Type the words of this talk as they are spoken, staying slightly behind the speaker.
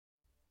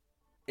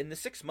In the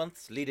 6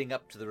 months leading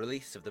up to the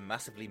release of the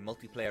massively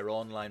multiplayer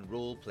online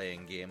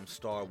role-playing game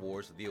Star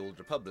Wars The Old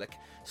Republic,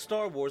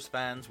 Star Wars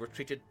fans were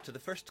treated to the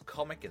first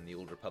comic in the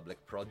Old Republic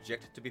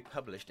project to be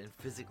published in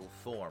physical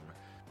form.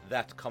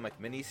 That comic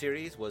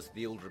miniseries was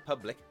The Old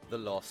Republic, The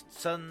Lost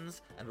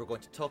Sons, and we're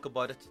going to talk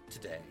about it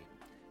today.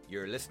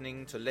 You're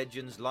listening to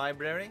Legends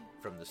Library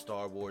from the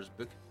Star Wars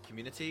Book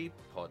Community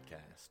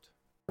Podcast.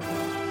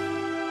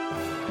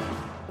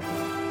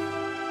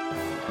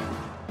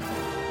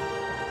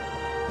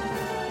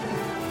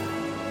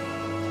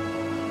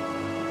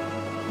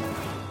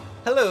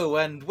 Hello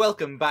and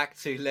welcome back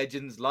to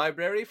Legends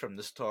Library from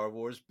the Star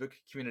Wars Book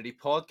Community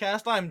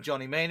Podcast. I'm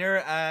Johnny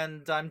Maynor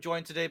and I'm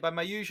joined today by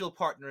my usual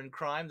partner in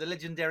crime, the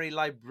legendary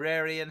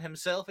librarian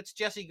himself. It's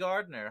Jesse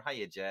Gardner.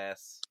 Hiya,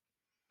 Jess.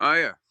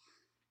 Hiya.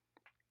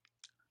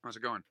 How's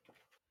it going?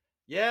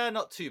 Yeah,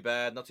 not too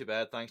bad,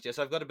 thanks, Jess.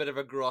 I've got a bit of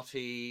a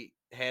grotty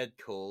head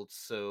cold,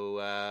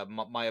 so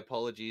my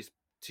apologies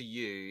to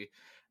you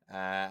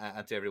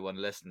and to everyone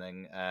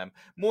listening.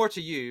 More to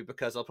you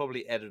because I'll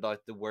probably edit out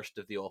the worst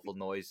of the awful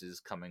noises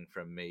coming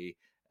from me.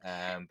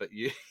 But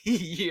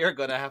you're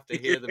gonna have to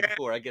hear them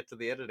before I get to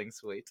the editing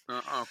suite.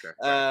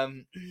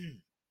 Okay.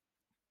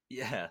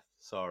 Yeah,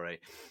 sorry.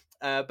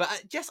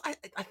 But Jess,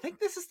 I think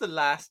this is the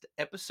last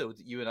episode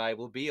that you and I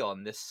will be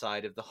on this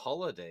side of the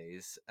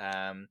holidays.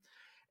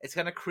 It's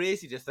kind of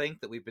crazy to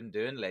think that we've been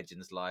doing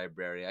Legends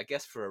Library, I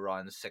guess, for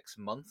around 6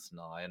 months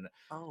now, and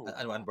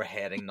we're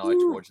heading now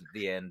towards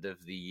the end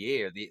of the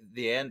year,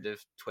 the end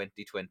of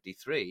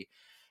 2023.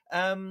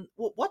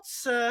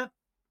 What's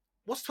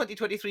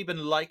 2023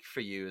 been like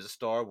for you as a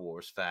Star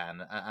Wars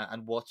fan,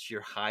 and what's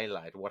your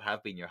highlight? What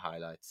have been your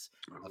highlights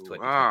of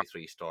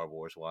 2023 Star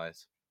Wars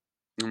wise?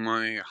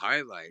 My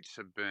highlights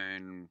have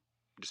been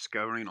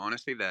discovering,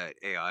 honestly, that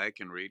AI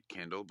can read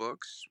Kindle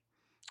books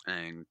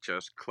and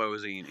just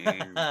closing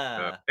in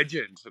the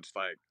Legends. It's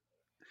like,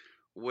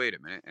 wait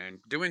a minute. And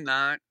doing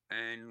that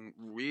and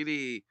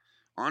really,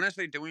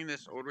 honestly, doing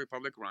this Old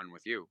Republic run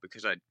with you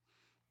because I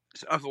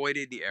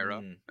avoided the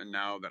era. And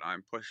now that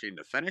I'm pushing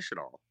to finish it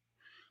all,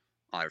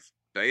 I've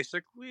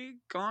basically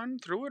gone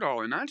through it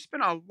all. And that's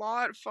been a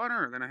lot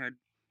funner than I had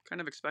kind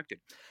of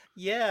expected.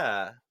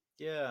 Yeah.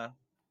 The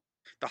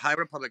High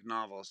Republic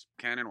novels,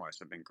 canon-wise,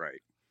 have been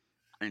great.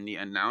 And the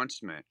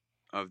announcement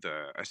of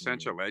the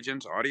Essential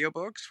Legends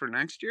audiobooks for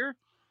next year,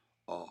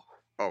 oh,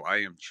 I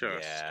am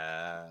just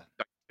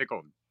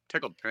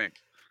tickled pink.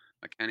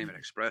 I can't even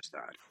express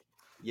that.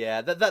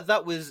 Yeah,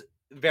 that was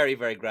very,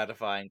 very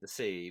gratifying to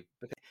see.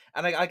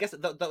 And I guess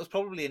that was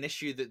probably an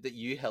issue that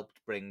you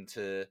helped bring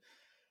to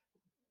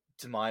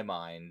my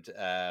mind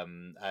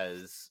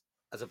as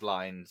a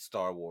blind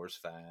Star Wars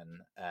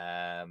fan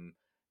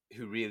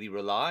who really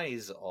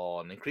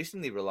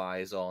increasingly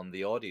relies on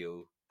the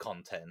audio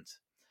content.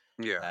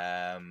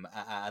 Yeah.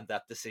 And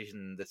that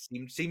decision that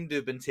seemed to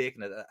have been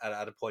taken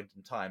at a point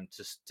in time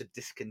to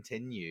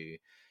discontinue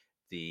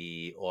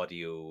the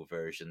audio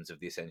versions of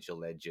the Essential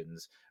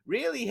Legends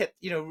really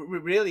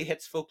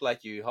hits folk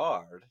like you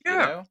hard. Yeah. You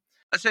know?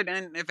 I said,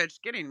 and if it's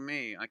getting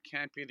me, I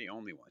can't be the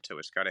only one. So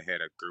it's got to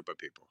hit a group of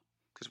people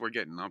because we're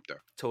getting up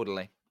there.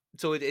 Totally.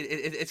 So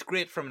it's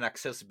great from an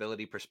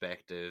accessibility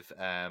perspective.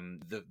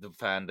 The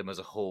fandom as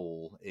a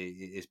whole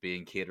is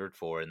being catered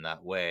for in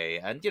that way,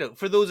 and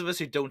for those of us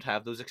who don't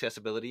have those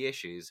accessibility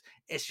issues,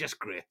 it's just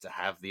great to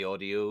have the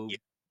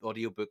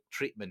audiobook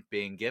treatment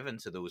being given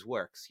to those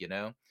works.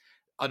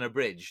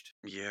 Unabridged.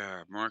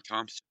 Yeah, Mark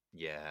Thompson.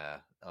 Yeah.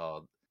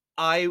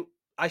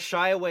 I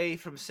shy away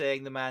from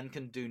saying the man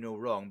can do no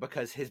wrong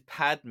because his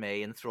Padme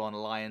in Thrawn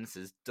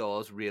Alliances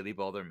does really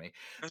bother me.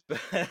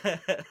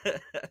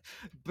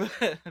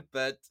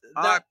 But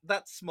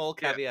that small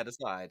caveat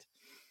aside,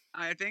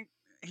 I think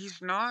he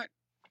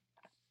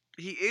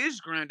is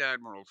Grand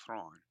Admiral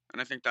Thrawn,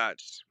 and I think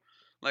that's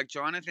like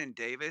Jonathan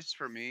Davis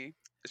for me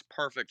is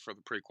perfect for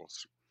the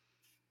prequels.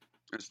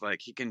 It's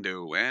like he can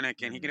do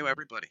Anakin, he can do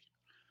everybody.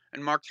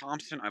 And Mark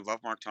Thompson, I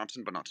love Mark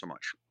Thompson, but not so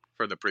much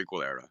for the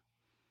prequel era.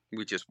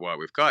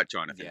 We've got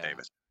Jonathan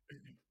Davis.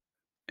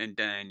 And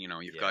then,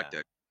 you've got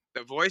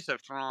the voice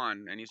of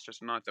Thrawn, and he's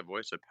just not the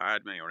voice of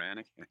Padme or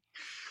Anakin.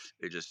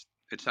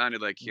 It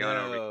sounded like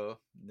Keanu.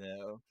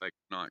 No. Like,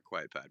 not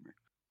quite Padme.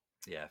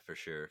 Yeah, for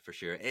sure.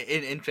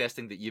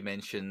 Interesting that you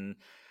mention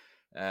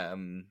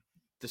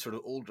the sort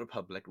of Old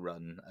Republic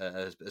run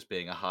as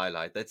being a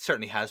highlight. That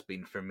certainly has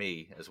been for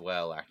me as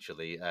well,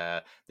 actually.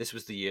 This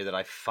was the year that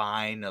I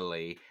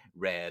finally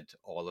read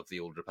all of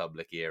the Old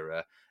Republic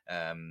era.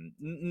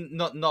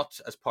 Not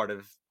as part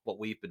of what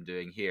we've been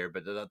doing here,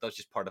 but that's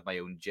just part of my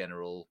own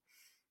general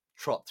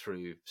trot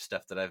through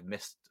stuff that I've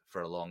missed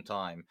for a long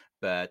time.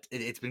 But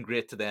it's been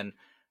great to then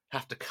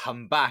have to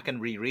come back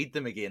and reread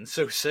them again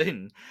so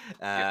soon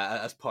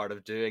as part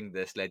of doing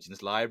this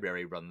Legends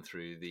Library run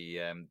through the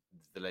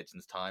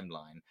Legends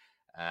timeline.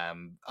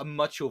 A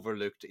much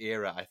overlooked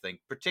era, I think,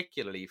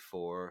 particularly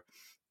for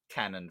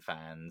canon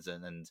fans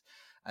and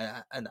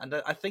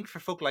I think for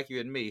folk like you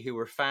and me who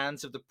were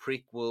fans of the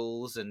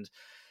prequels and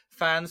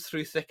fans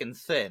through thick and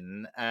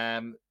thin,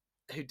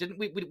 who didn't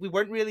we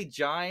weren't really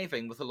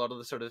jiving with a lot of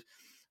the sort of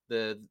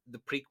the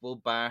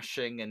prequel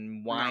bashing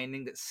and No,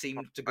 whining that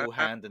seemed to I, go I,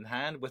 hand in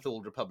hand with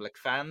Old Republic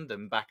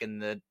fandom back in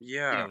the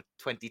yeah,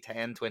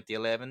 2010,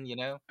 2011.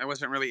 I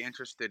wasn't really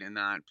interested in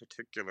that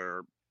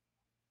particular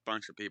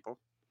bunch of people,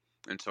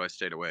 and so I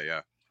stayed away.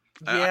 Yeah,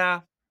 I Yeah,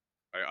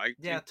 I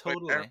yeah, enjoyed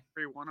totally.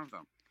 every one of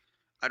them.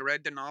 I'd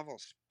read the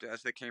novels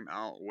as they came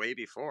out way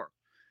before,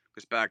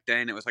 because back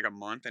then it was like a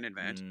month in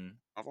advance Mm,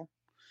 novel,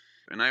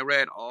 and I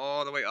read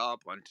all the way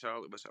up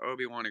until it was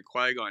Obi-Wan and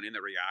Qui-Gon in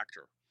the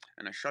reactor,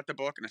 and I shut the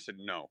book and I said,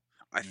 "No,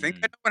 I think I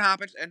mm. know what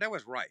happens," and I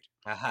was right.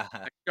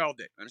 I shelved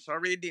it, and so I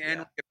read the end when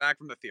Yeah. I get back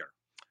from the theater,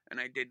 and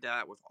I did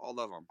that with all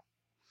of them.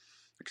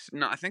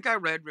 No, I think I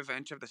read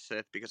Revenge of the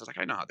Sith because I was like,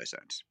 I know how this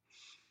ends.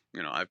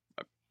 I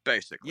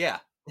basically Yeah.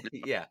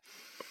 you know, Yeah.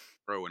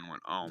 throw and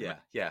went, oh man,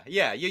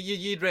 Yeah.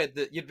 You'd read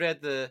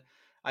the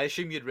I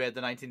assume you'd read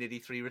the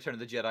 1983 Return of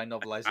the Jedi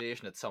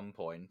novelization at some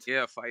point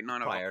yeah, fighting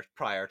on a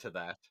prior to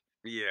that.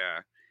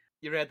 yeah,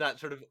 You read that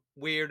sort of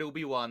weird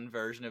Obi-Wan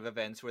version of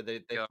events where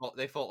yeah,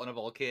 they fought on a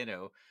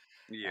volcano,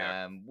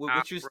 yeah.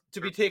 which was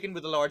to be taken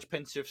with a large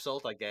pinch of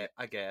salt, Yeah.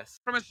 I guess.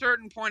 From a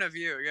certain point of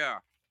view, yeah,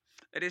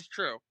 it is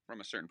true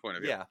from a certain point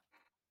of view. Yeah.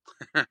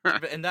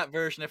 In that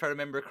version, if I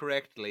remember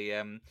correctly,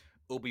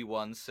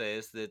 Obi-Wan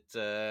says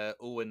that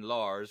Owen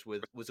Lars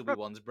was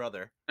Obi-Wan's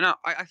brother. Now,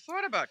 I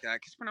thought about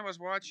that because when I was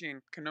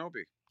watching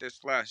Kenobi this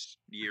last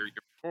year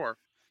before,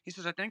 he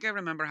says, I think I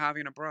remember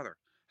having a brother.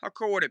 How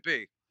cool would it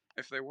be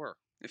if they were?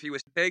 If he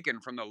was taken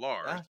from the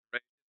Lars, Ah,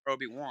 right,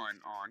 Obi-Wan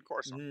on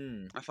Coruscant.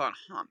 mm, I thought,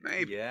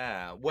 maybe.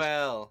 yeah. Just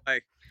Well,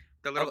 like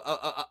the little,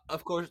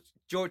 of course,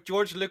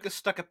 George Lucas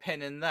stuck a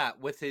pin in that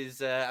with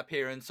his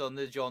appearance on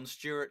the Jon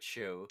Stewart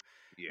show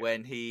yeah,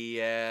 when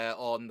he,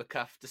 on the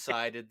cuff,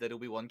 decided that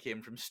Obi-Wan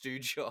came from Stu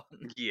John,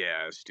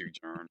 yeah, Stu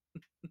John.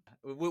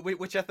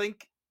 which I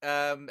think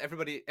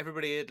everybody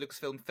at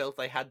Lucasfilm felt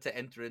they had to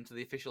enter into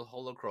the official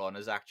holocron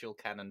as actual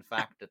canon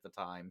fact at the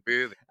time.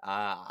 Really?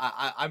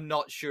 I'm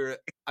not sure.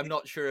 I'm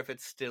not sure if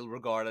it's still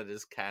regarded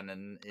as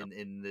canon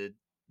in the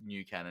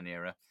new canon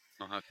era.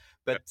 Uh-huh.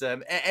 But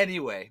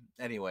anyway,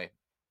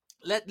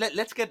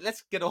 let's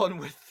get on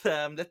with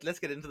let's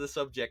get into the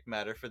subject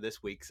matter for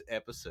this week's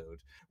episode.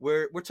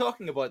 We're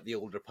talking about the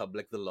Old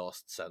Republic, the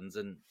Lost Sons,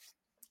 and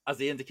as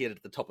they indicated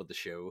at the top of the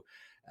show,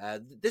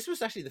 this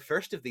was actually the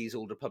first of these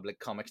Old Republic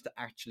comics to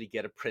actually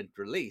get a print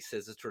release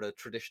as a sort of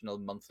traditional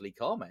monthly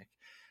comic,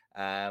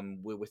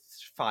 with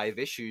 5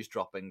 issues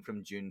dropping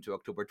from June to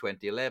October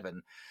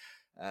 2011.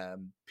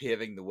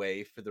 Paving the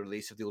way for the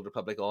release of the Old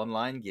Republic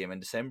online game in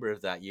December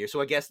of that year.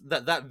 So I guess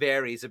that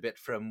varies a bit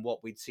from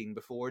what we'd seen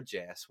before,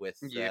 Jess, with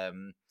Yeah,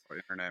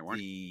 internet one.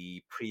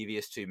 the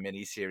previous 2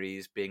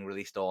 miniseries being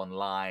released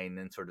online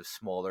in sort of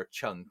smaller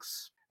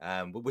chunks.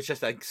 Which I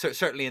think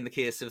certainly in the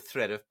case of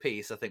Thread of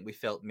Peace, I think we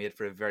felt made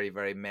for a very,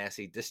 very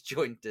messy,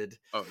 disjointed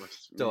Oh, it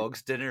was,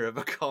 dog's dinner of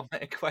a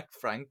comic, quite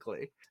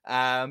frankly.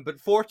 But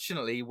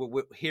fortunately,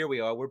 here we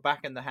are. We're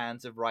back in the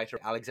hands of writer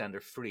Alexander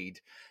Freed,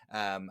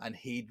 and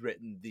he'd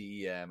written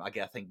I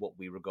think what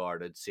we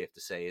regarded, safe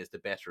to say, is the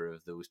better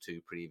of those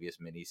 2 previous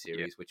yeah,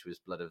 miniseries, which was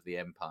Blood of the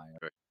Empire.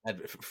 right.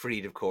 And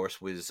Freed, of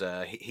course, was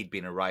he'd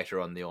been a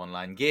writer on the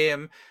online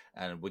game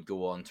and would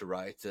go on to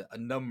write a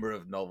number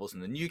of novels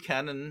in the new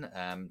canon,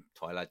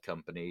 Twilight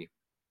Company,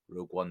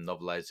 Rogue One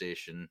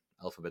novelization,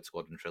 Alphabet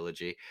Squadron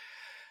trilogy.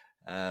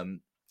 In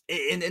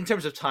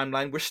terms of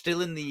timeline, we're still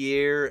in the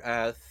year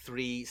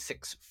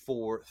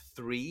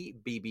 3643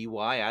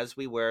 BBY, as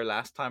we were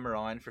last time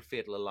around for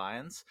Fatal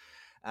Alliance.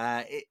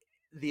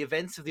 The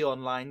events of the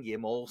online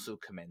game also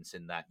commence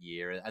in that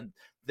year, and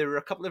there are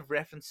a couple of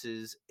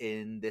references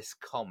in this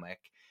comic,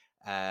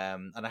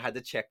 and I had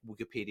to check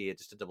Wikipedia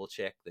just to double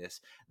check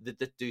this,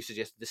 that do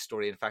suggest that this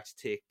story in fact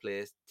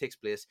takes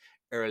place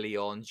early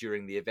on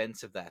during the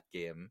events of that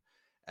game.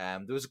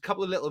 There was a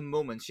couple of little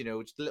moments,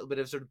 just a little bit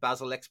of sort of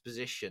Basil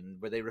exposition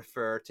where they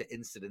refer to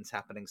incidents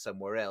happening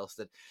somewhere else,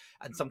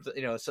 and something,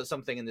 so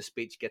something in the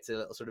speech gets a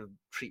little sort of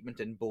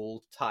treatment in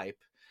bold type,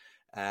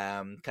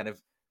 kind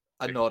of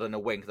a nod and a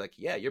wink, like,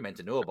 yeah, you're meant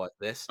to know about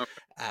this. Okay,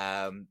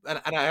 And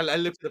I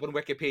looked it up on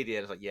Wikipedia and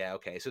I was like, yeah,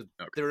 okay. So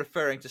okay. they're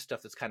referring to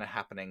stuff that's kind of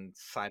happening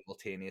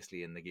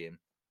simultaneously in the game.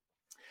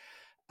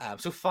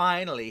 So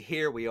finally,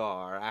 here we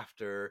are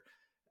after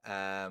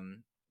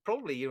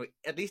probably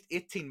at least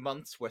 18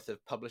 months worth of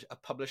a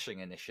publishing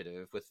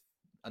initiative with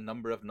a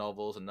number of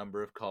novels, a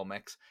number of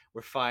comics.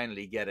 We're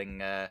finally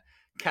getting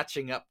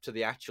catching up to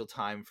the actual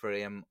time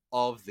frame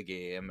of the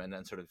game, and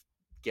then sort of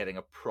getting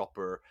a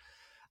proper,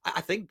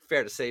 I think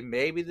fair to say,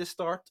 maybe the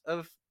start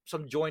of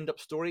some joined up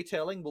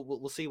storytelling.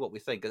 We'll see what we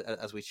think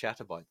as we chat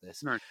about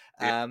this. No,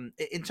 yeah,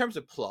 In terms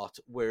of plot,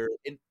 we're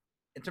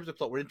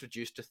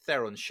introduced to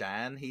Theron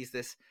Shan. He's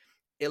this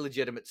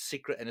illegitimate,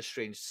 secret, and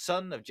estranged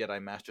son of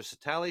Jedi Master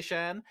Satali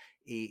Shan.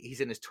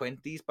 He's in his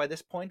 20s by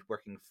this point,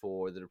 working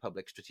for the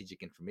Republic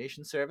Strategic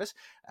Information Service.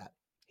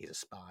 He's a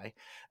spy.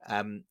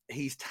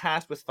 He's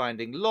tasked with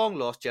finding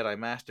long-lost Jedi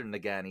Master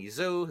Nagani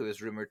Zo, who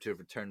is rumored to have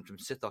returned from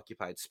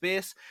Sith-occupied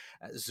space.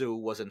 Zo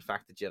was in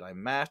fact the Jedi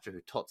Master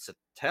who taught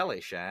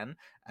Satele Shan,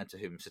 and to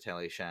whom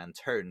Satele Shan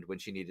turned when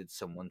she needed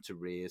someone to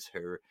raise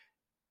her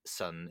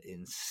son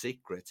in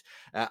secret.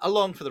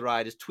 Along for the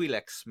ride is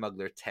Twi'lek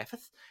smuggler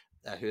Tethys,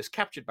 who is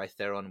captured by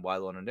Theron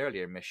while on an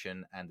earlier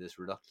mission and is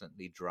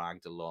reluctantly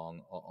dragged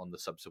along on the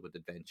subsequent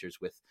adventures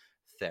with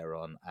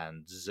Theron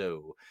and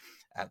Zoe.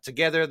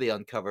 Together, they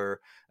uncover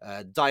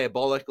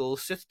diabolical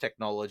Sith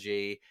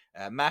technology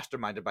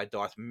masterminded by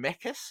Darth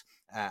Mechas,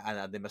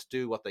 and they must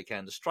do what they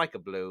can to strike a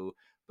blow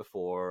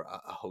before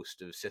a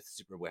host of Sith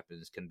super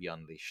weapons can be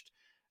unleashed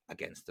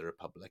against the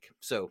Republic.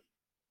 So,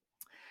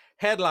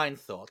 headline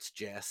thoughts,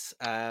 Jess.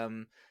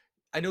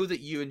 I know that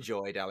you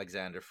enjoyed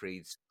Alexander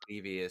Freed's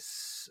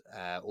previous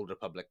Old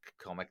Republic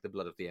comic, The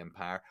Blood of the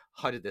Empire.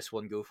 How did this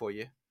one go for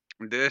you?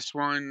 This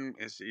one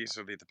is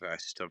easily the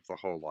best of the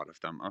whole lot of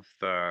them, of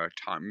the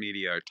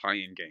media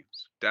tie-in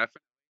games.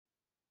 Definitely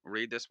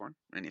read this one,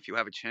 and if you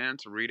have a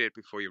chance, read it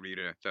before you read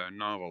the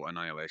novel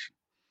Annihilation,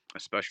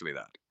 especially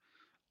that.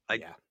 I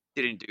Yeah.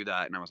 didn't do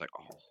that, and I was like,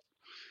 oh.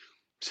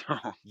 So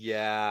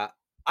Yeah.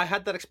 I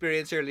had that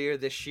experience earlier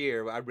this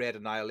year. I read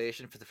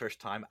Annihilation for the first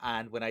time,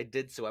 and when I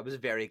did so, I was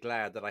very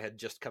glad that I had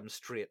just come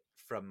straight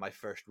from my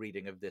first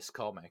reading of this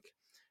comic.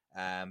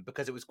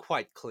 Because it was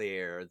quite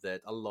clear that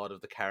a lot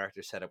of the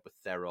character set up with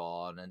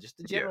Theron and just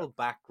the yeah, general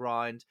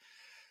background,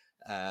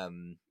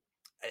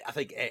 I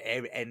think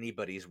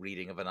anybody's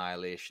reading of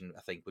Annihilation,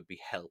 I think, would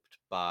be helped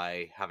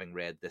by having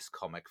read this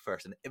comic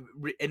first. And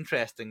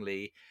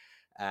interestingly,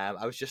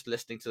 I was just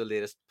listening to the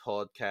latest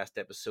podcast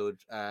episode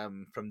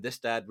from This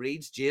Dad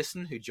Reads,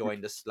 Jason, who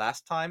joined us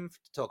last time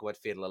to talk about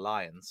Fatal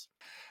Alliance.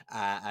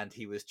 And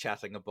he was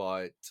chatting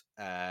about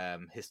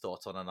his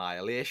thoughts on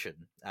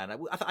Annihilation. And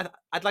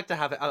I'd like to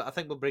have it. I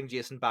think we'll bring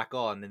Jason back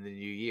on in the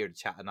new year to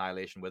chat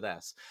Annihilation with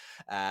us.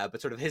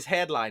 But sort of his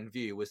headline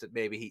view was that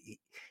maybe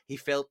he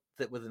felt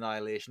that with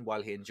Annihilation,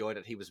 while he enjoyed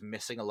it, he was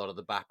missing a lot of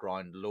the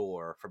background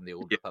lore from the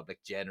Old yeah, Republic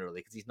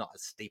generally because he's not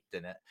as steeped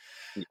in it.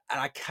 yeah. And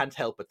I can't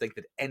help but think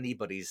that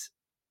anybody's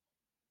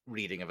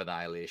reading of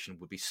Annihilation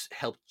would be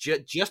helped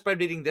just by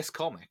reading this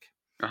comic.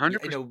 You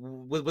 100%. know,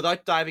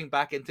 without diving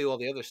back into all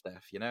the other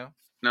stuff. You know.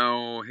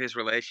 No, his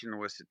relation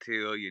with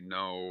Satele, you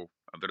know,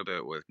 a little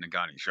bit with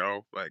Nagani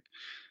Show. Like,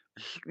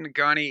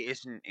 Nagani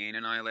isn't in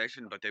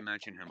Annihilation, but they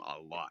mention him a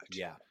lot.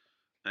 Yeah.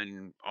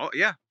 And, oh,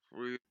 yeah,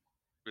 we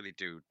really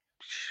do.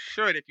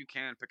 Should, if you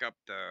can, pick up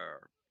the.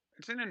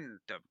 It's in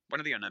one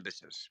of the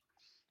Onumbuses.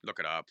 Look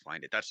it up,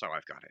 find it. That's how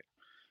I've got it.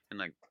 And,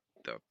 like,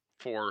 the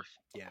fourth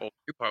Yeah. Old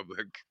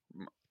Republic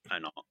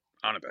and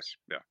Onubus.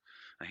 Yeah.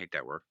 I hate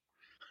that word.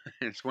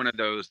 It's one of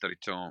those that I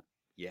don't.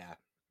 Yeah.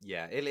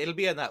 Yeah. It'll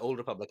be in that Old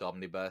Republic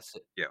omnibus.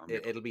 Yeah.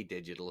 It'll be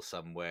digital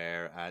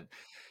somewhere. And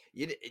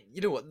you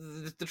know what?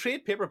 The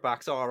trade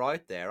paperbacks are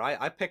out there.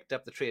 I picked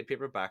up the trade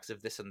paperbacks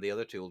of this and the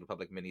other two Old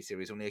Republic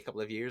miniseries only a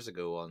couple of years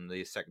ago on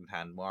the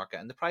secondhand market,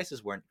 and the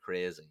prices weren't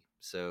crazy.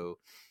 So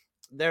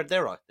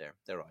they're out there.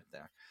 They're out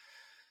there.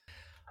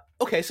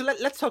 Okay, so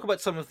let's talk about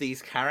some of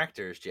these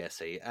characters,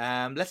 Jesse.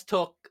 Let's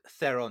talk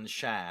Theron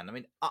Shan. I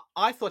mean,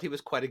 I thought he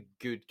was quite a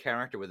good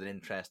character with an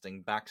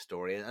interesting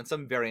backstory and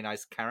some very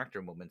nice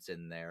character moments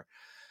in there.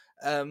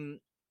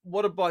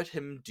 What about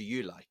him do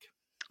you like?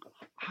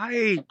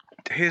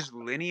 His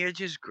lineage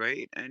is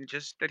great, and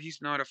just that he's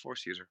not a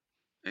Force user.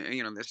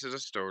 You know, this is a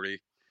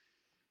story.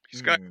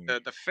 He's got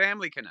the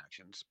family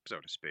connections,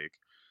 so to speak,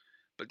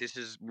 but this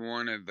is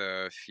one of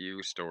the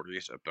few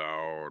stories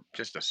about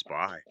just a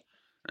spy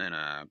and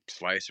a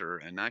slicer,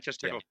 and not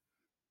just Yeah.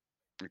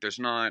 like, there's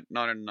not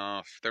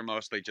enough. They're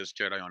mostly just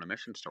Jedi on a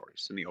mission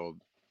stories in the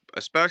old,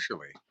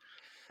 especially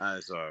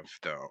as of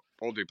the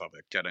Old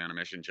Republic. Jedi on a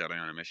mission, Jedi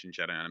on a mission,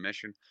 Jedi on a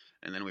mission,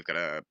 and then we've got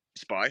a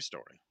spy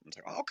story. It's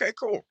like, oh, okay,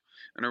 cool,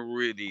 and I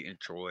really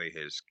enjoy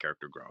his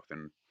character growth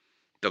and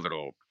the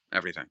little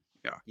everything.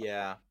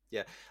 Yeah.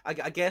 Yeah. I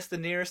guess the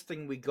nearest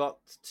thing we got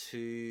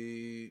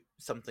to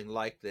something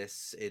like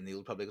this in the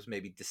Old Republic was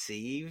maybe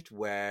Deceived,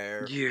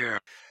 where Yeah.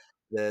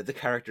 the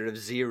character of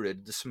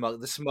Zerud,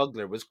 the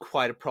smuggler, was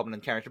quite a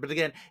prominent character. But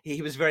again,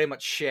 he was very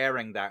much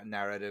sharing that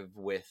narrative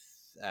with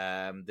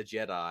the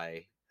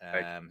Jedi,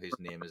 whose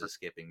name is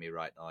escaping me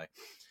right now.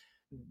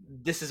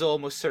 This is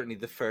almost certainly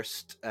the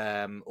first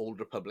Old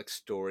Republic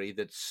story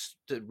that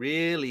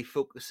really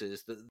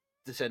focuses that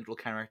the central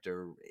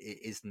character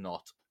is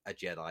not a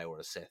Jedi or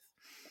a Sith.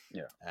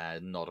 Yeah.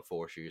 Not a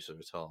Force user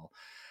at all.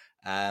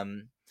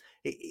 And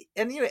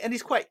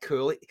he's quite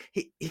cool.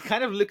 He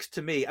kind of looks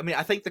to me. I mean,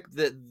 I think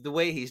the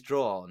way he's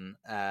drawn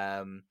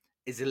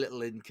is a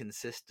little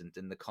inconsistent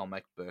in the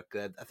comic book.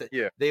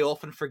 Yeah. They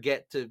often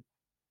forget to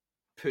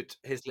put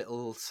his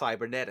little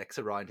cybernetics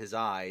around his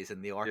eyes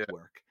in the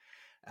artwork.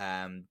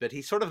 But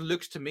he sort of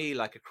looks to me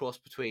like a cross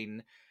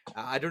between.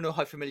 I don't know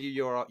how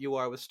familiar you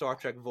are with Star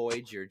Trek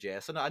Voyager,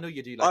 Jess. And I know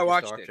you do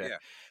like Star Trek, yeah.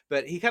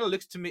 But he kind of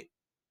looks to me.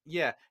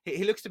 Yeah,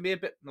 he looks to me a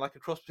bit like a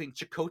cross between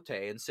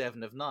Chakotay and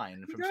Seven of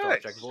Nine from Star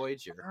Trek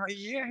Voyager.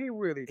 Yeah, he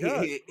really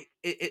does.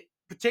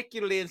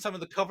 Particularly in some of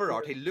the cover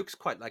art, he looks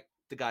quite like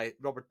the guy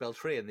Robert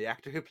Beltran, the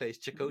actor who plays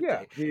Chakotay.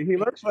 Yeah, he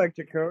looks like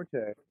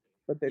Chakotay,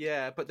 but they,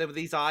 Yeah, but then with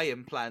these eye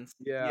implants,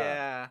 yeah,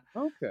 yeah,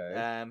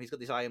 okay, he's got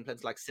these eye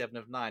implants like 7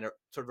 of 9, or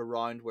sort of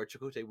around where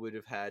Chakotay would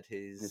have had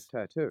his his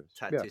tattoos,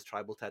 yeah. tattoos,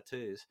 tribal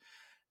tattoos.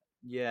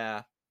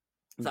 Yeah.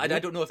 So I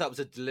Mhm. don't know if that was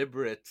a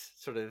deliberate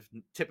sort of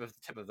tip of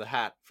the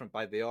hat from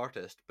by the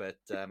artist, but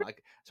I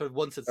sort of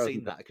once had That was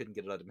seen that I couldn't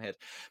get it out of my head.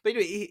 But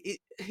anyway,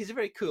 he's a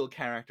very cool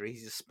character.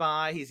 He's a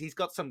spy. He's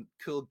got some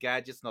cool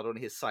gadgets, not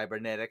only his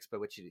cybernetics, but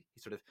which he's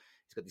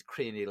got these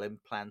cranial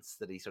implants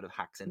that he sort of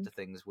hacks mhm. into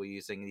things we're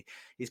using.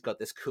 He's got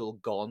this cool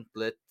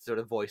gauntlet, sort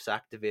of voice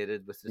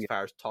activated, with as Yeah,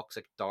 far as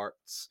toxic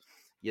darts.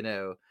 You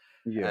know,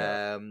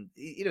 yeah,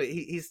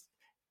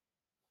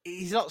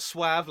 he's not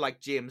suave like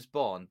James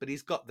Bond, but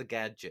he's got the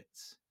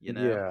gadgets.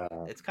 yeah.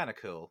 It's kind of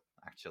cool,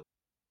 actually.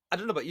 I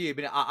don't know about you,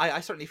 but I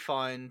certainly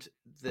found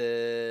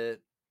the.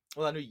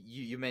 Well, I know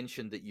you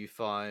mentioned that you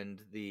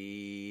found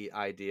the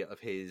idea of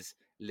his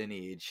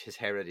lineage, his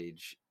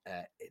heritage,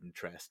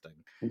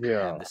 interesting.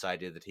 Yeah. This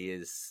idea that he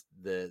is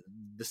the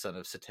son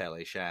of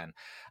Satele Shan.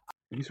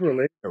 He's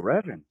related to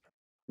Revan.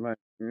 Like,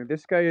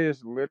 this guy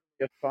is literally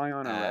a spy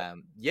on a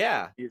Revan.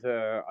 Yeah, He's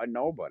a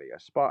nobody, a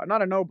spy,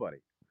 not a nobody,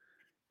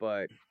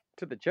 but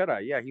to the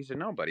Jedi, yeah, he's a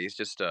nobody. He's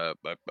just a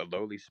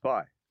lowly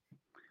spy.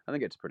 I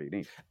think it's pretty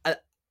neat. uh,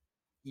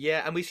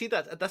 yeah, and we see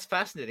that's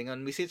fascinating,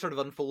 and we see it sort of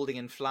unfolding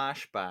in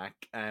flashback,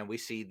 and we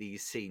see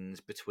these scenes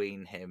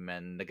between him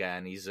and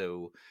Nagani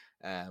Zo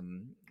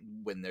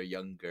when they're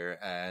younger,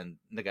 and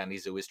Nagani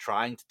Zo is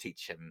trying to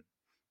teach him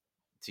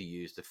to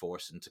use the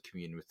Force and to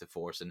commune with the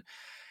Force, and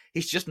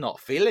he's just not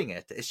feeling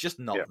it. It's just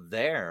not Yeah.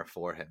 there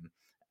for him.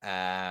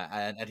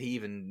 And he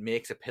even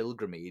makes a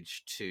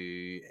pilgrimage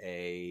to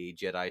a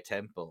Jedi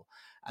temple,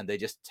 and they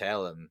just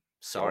tell him,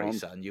 "Sorry,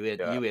 son,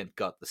 Yeah. you ain't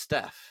got the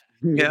stuff.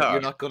 Yeah.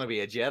 You're not going to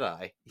be a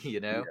Jedi."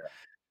 Yeah.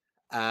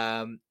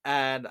 And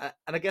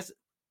I guess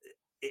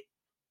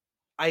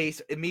I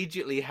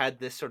immediately had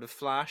this sort of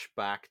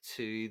flashback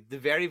to the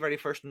very, very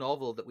first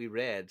novel that we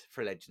read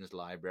for Legends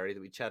Library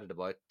that we chatted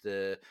about,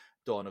 the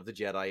Dawn of the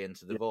Jedi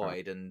Into the Yeah.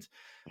 Void, and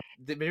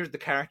the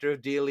character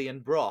of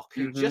Dalian Brock,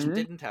 who just Mhm.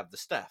 didn't have the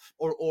stuff,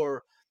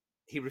 or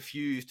he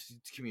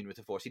refused to commune with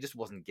the Force. He just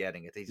wasn't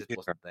getting it. He just Yeah.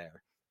 wasn't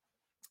there.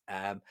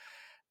 Um,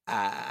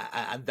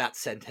 and that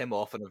sent him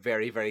off on a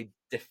very, very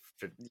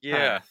different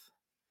Yeah. path.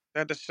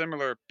 Had a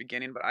similar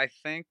beginning, but I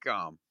think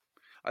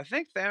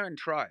Theron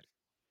tried.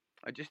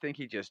 I just think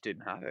he just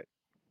didn't have it.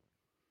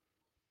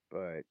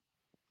 But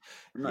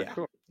I'm not Yeah,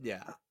 sure.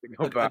 yeah, To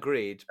go back to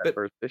agreed. that But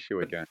first issue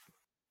but again.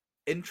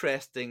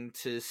 interesting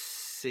to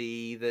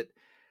see that.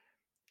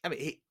 I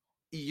mean,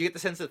 you get the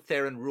sense that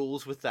Theron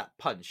rules with that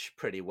punch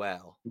pretty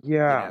well. You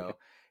Yeah. know,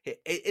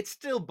 it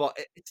still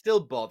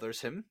bothers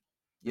him.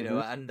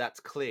 Mhm. And that's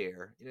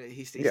clear.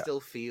 He Yeah.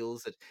 still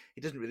feels that he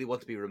doesn't really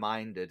want to be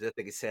reminded. I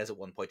think he says at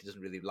one point he doesn't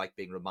really like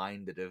being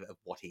reminded of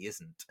what he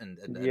isn't, and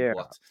Yeah.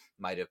 what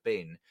might have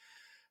been.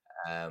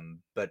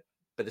 But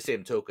by the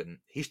same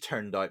token, he's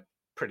turned out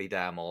pretty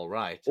damn all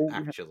right, Oh, yeah.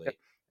 actually.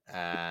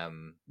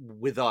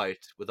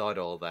 Without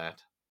all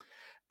that.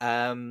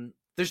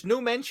 There's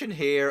no mention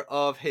here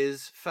of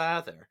his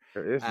father,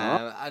 There is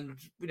not. and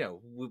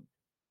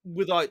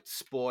without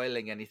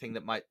spoiling anything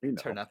that might You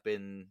turn know. up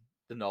in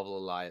the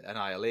novel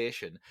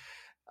Annihilation.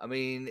 I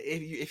mean,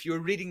 if you're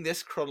reading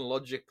this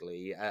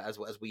chronologically, as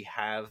we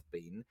have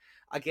been,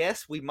 I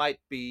guess we might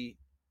be.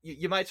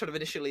 You might sort of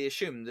initially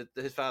assume that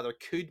his father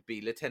could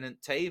be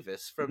Lieutenant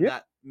Tavis from Yeah.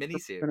 that Gonna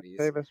miniseries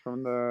save us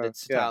from the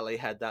that yeah. Satali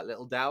had that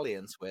little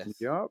dalliance with.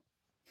 Yup.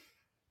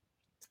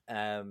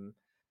 Um,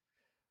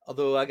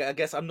 Although I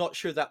guess I'm not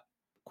sure that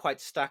quite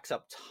stacks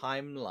up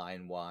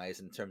timeline wise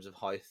in terms of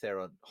how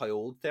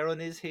old Theron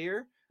is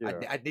here.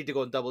 Yeah. I'd need to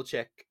go and double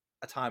check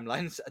a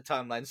timeline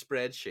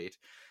spreadsheet.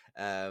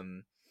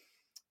 Um,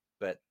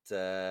 but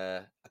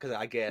because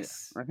I Yeah.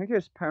 guess I think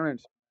his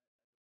parents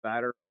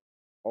matter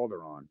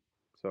Alderaan.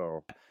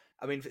 So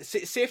I mean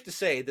safe to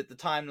say that the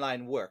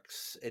timeline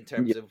works in yeah.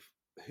 terms of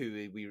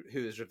who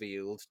is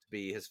revealed to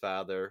be his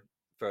father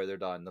further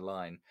down the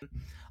line.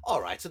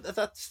 All right, so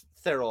that's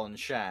Theron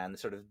Shan,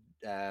 sort of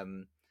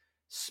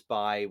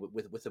spy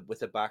with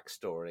a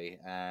backstory,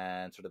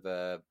 and sort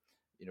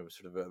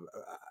of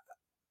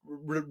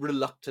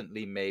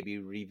reluctantly maybe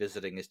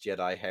revisiting his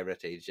Jedi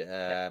heritage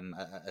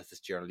as this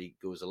journey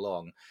goes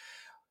along.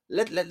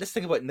 Let's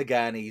think about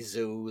Nagani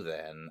Zo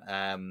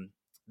then.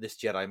 This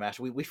Jedi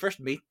Master. We first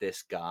meet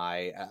this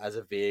guy as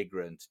a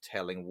vagrant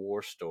telling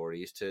war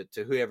stories to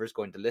whoever's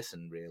going to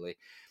listen, really.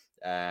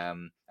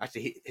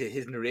 Actually,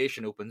 his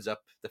narration opens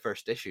up the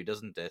first issue,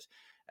 doesn't it?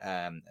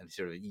 And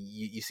sort of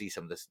you see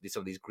some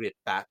of these great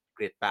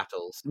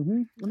battles. I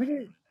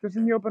think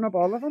doesn't he open up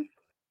all of them?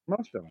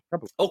 Most of them.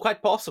 Couple. Oh,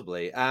 quite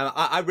possibly.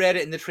 I read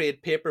it in the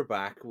trade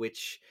paperback,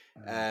 which,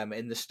 Uh,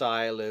 in the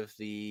style of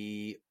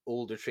the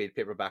older trade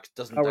paperbacks, oh,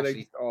 doesn't were they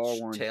actually just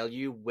all one? tell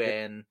you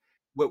Yeah.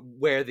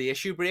 where the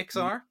issue breaks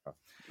are.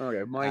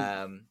 Okay.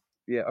 Um,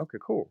 Yeah. Okay.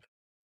 Cool.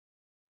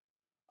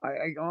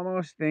 I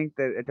almost think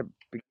that at the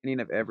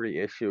beginning of every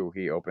issue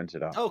he opens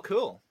it up. oh,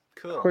 cool,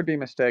 cool. Could be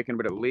mistaken,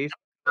 but at least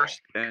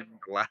first and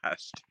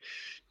last.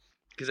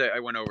 Because I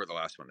went over the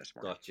last one this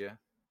morning. Gotcha.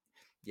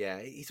 Yeah,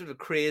 he's sort of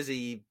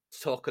crazy,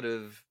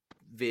 talkative,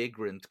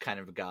 vagrant kind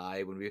of a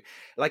guy. When we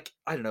like,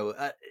 I don't know,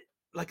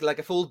 like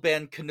if old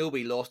Ben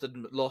Kenobi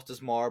lost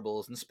his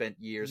marbles and spent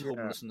years Yeah.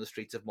 homeless in the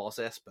streets of Mos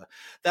Espa.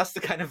 That's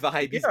the kind of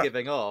vibe he's Yeah.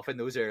 giving off in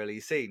those early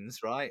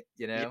scenes, right?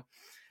 You Yeah. know,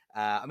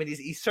 I mean,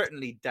 he's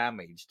certainly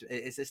damaged.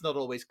 It's not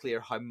always clear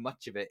how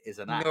much of it is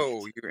an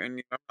No, act.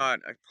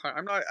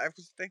 I'm not. I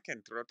was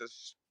thinking throughout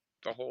this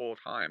the whole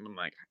time. I'm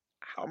like,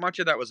 how much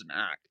of that was an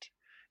act?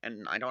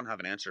 And I don't have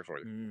an answer for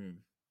you Mm.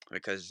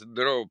 because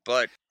little,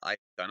 but I've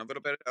done a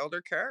little bit of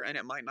elder care, and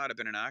it might not have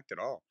been an act at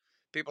all.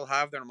 People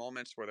have their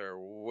moments where they're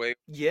way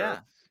there, Yeah,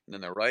 and then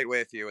they're right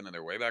with you, and then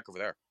they're way back over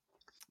there.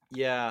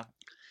 yeah,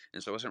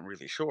 And so I wasn't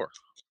really sure.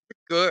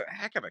 Good,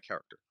 heck of a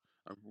character.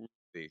 I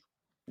really,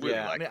 really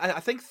yeah. I like mean, him. I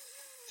think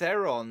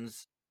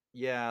Theron's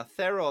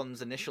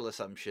Theron's initial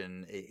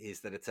assumption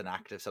is that it's an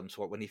act of some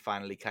sort when he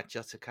finally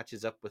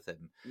catches up with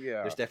him.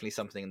 Yeah. There's definitely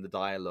something in the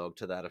dialogue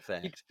to that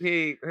effect.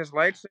 He his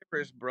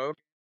lightsaber is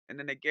broken, and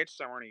then they get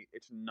somewhere, and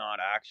it's not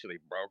actually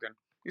broken.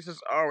 He says,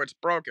 "Oh, it's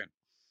broken,"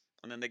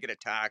 and then they get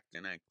attacked,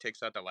 and it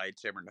takes out the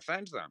lightsaber and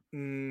defends them.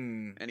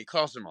 Mm. And he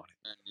calls them on it,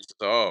 and he says,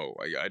 "Oh,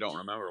 I don't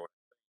remember what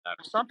that,"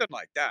 or something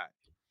like that.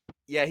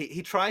 Yeah,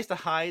 he tries to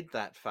hide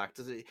that fact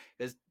as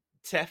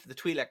the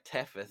Twi'lek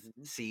Tefeth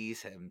Mhm.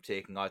 sees him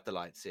taking out the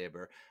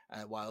lightsaber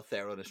while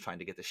Theron is trying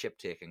to get the ship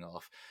taking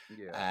off,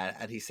 Yeah,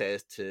 and he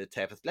says to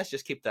Tefeth, "Let's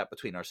just keep that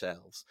between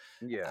ourselves."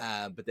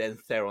 yeah, But then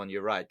Theron,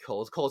 you're right,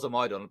 calls him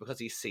out on it because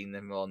he's seen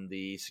them on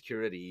the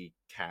security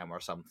cam or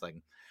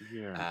something,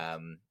 yeah,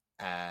 um,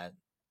 and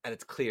and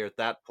it's clear at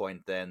that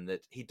point then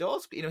that he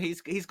does,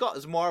 he's got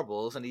his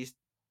marbles and he's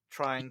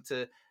trying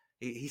to.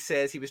 He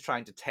says he was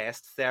trying to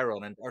test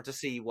Theron or to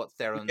see what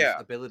Theron's yeah.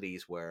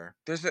 abilities were.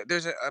 There's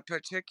a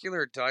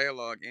particular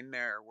dialogue in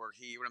there where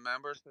he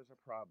remembers there's a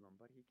problem,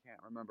 but he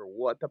can't remember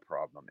what the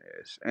problem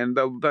is. And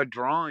the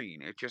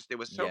drawing, it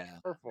was so Yeah,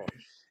 powerful.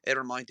 It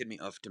reminded me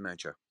of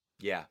dementia.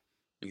 yeah,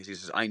 Because he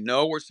says, I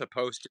know we're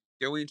supposed to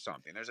be doing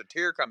something. There's a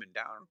tear coming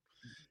down.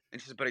 And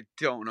he says, but I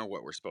don't know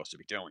what we're supposed to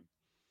be doing.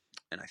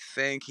 And I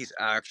think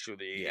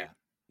yeah,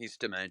 he's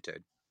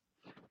demented,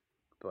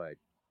 but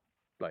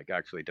like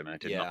actually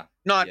demented. Not, yeah,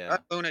 not a yeah.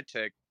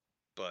 lunatic,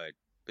 but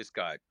his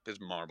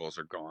marbles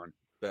are gone.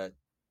 But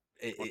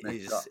it Messed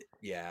is, up.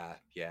 yeah,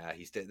 yeah.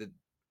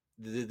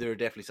 There are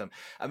definitely some.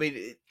 I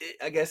mean,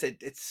 I guess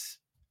it's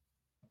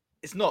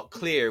not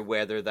clear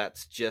whether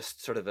that's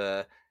just sort of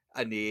an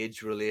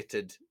age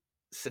related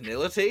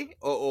senility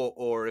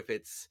or if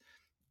it's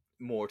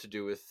more to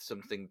do with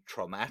something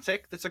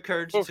traumatic that's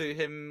occurred Oh, to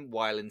him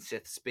while in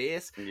Sith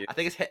space. yeah, I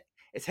think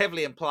it's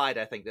heavily implied.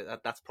 I think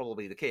that's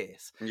probably the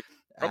case, yeah.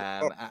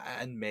 Oh,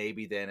 and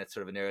maybe then it's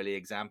sort of an early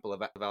example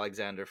of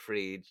Alexander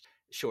Freed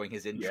showing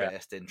his yeah,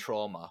 interest in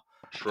trauma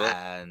sure.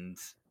 and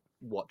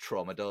what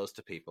trauma does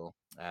to people.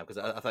 Because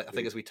I think,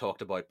 He's, as we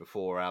talked about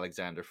before,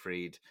 Alexander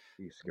Freed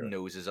he's good.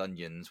 knows his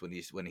onions when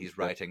He's he's good.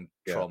 writing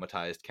Yeah.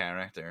 traumatized You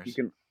characters.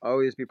 can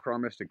always be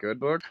promised a good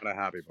book and a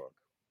happy book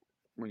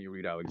when you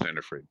read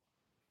Alexander Freed.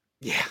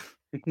 Yeah.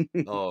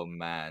 Oh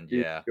man.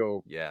 You Yeah.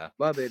 go Yeah.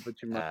 love it,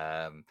 but you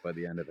might Um, by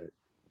the end of it.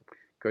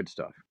 Good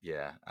stuff.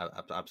 Yeah,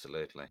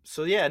 absolutely.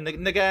 So yeah,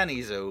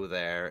 Naganizo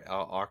there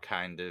are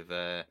kind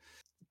of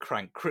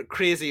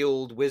crazy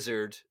old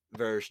wizard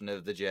version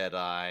of the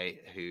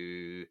Jedi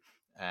who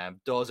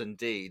does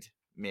indeed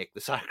make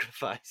the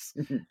sacrifice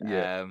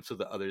Yeah. so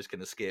that others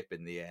can escape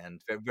in the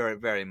end. Very,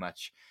 very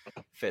much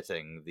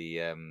fitting the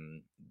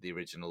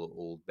original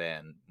Old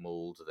Ben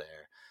mold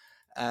there.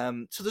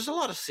 So there's a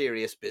lot of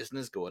serious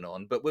business going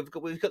on, but we've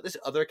got this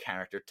other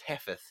character,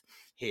 Tefeth,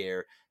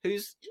 here,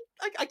 who's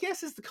I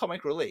guess is the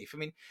comic relief. I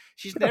mean,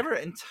 she's never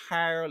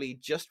entirely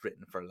just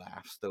written for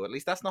laughs, though. At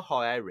least that's not how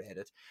I read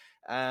it.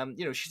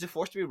 She's a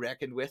force to be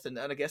reckoned with, and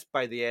I guess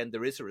by the end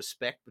there is a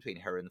respect between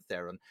her and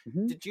Theron.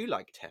 Hmm. Did you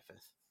like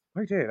Tefeth?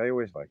 I did. I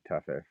always liked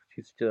Tefeth.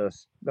 She's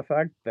just the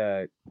fact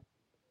that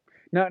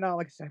no,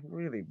 like I said, I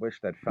really wish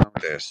that found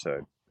this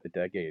a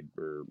decade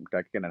or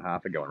decade and a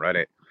half ago and read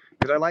it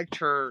because I liked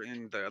her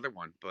in the other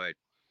one, but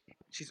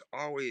she's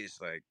always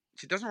like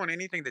she doesn't want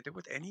anything to do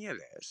with any of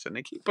this, and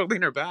they keep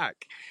pulling her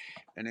back,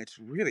 and it's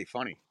really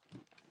funny.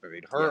 I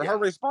mean, her Yeah, her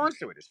response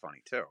to it is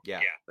funny too.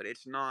 yeah, But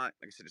it's not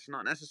like I said, it's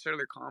not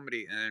necessarily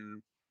comedy,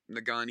 and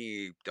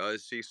Nagani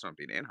does see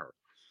something in her,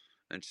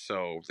 and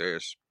so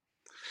there's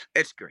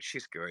it's good.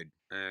 She's good,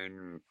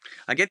 and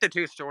I get the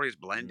two stories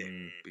blending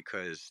mm.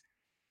 because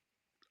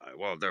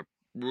well, they're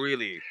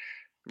really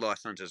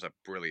Lost Sons is a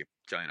really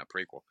giant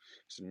prequel,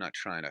 so I'm not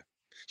trying to.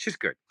 She's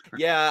good.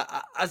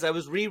 Yeah. As I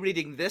was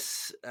rereading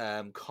this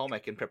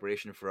comic in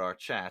preparation for our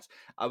chat,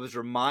 I was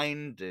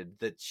reminded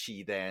that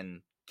she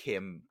then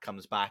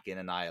comes back in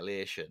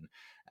Annihilation,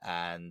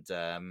 and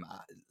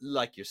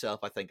like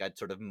yourself, I think I'd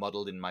sort of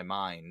muddled in my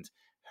mind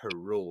her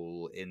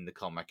role in the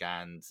comic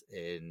and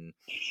in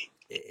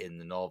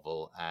the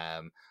novel.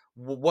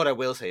 What I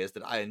will say is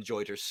that I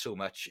enjoyed her so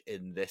much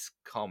in this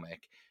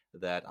comic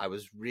that I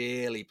was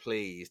really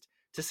pleased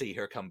to see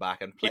her come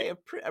back and Yeah,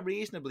 play a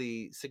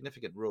reasonably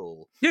significant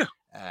role yeah.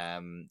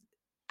 um,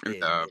 And, in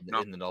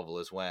no, in the novel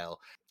as well.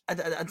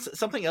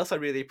 Something else I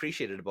really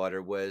appreciated about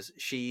her was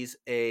she's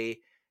a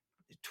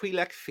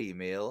Twi'lek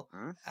female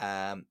Hmm?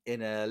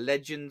 in a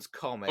Legends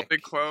Fully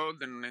comic,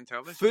 clothed and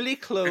intelligent. fully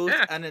clothed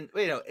and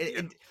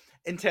Yeah.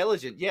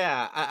 intelligent,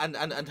 yeah,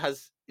 and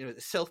has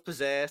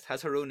self-possessed,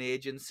 has her own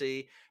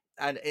agency,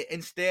 and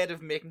instead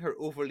of making her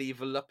overly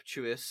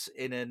voluptuous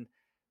in an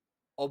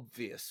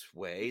obvious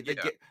way,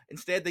 Yeah.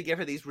 they give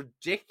her these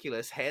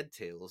ridiculous head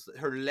tails.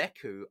 Her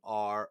Leku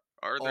are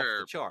Are off they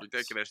the charts.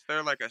 ridiculous?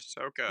 They're like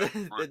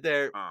Ahsoka on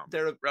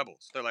they're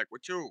Rebels. They're like,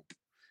 what you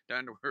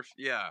down to earth.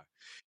 Yeah.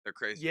 They're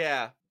crazy.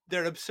 Yeah,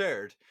 they're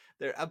absurd.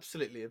 They're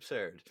absolutely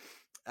absurd.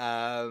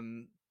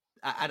 Um,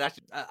 and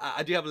actually,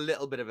 I do have a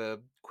little bit of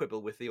a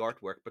quibble with the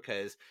artwork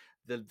because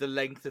the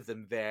length of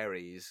them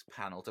varies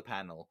panel to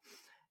panel.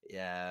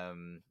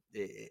 In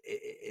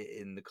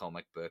the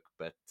comic book,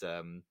 but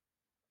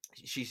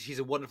she's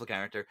a wonderful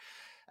character,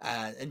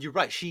 and you're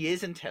right, she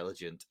is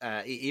intelligent,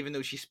 even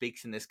though she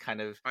speaks in this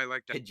kind of I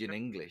like that. pigeon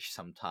English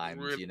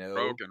sometimes, Really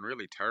broken,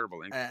 really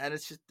terrible English. and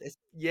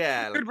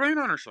yeah, like Good brain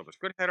on her shoulders.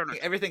 Good head on her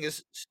shoulders. everything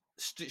is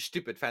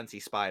stupid fancy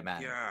spy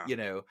man,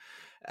 Yeah.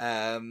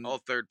 um All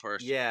third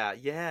person. yeah,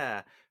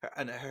 yeah.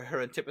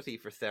 Her antipathy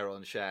for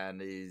Theron Shan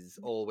is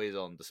always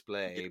on Yeah.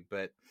 display,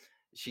 but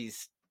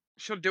she's,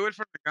 She'll do it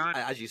for the gun.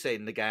 as you say,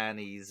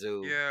 Nagani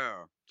Zo.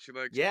 Yeah. She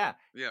likes, Yeah,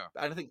 yeah.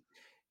 and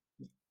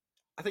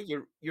I think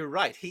you're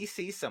right. He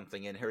sees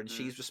something in her, and Mm,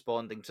 she's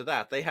responding to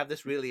that. They have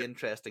this really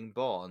interesting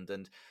bond,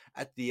 and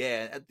at the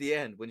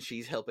end, when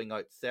she's helping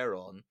out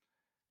Theron,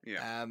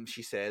 yeah.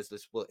 she says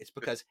this. Well, it's Just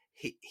because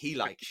he because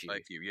likes I you,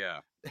 like you. Yeah.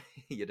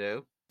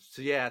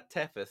 So yeah,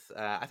 Tethys,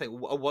 I think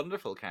a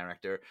wonderful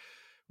character.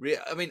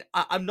 I mean,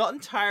 I'm not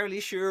entirely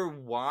sure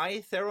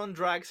why Theron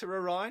drags her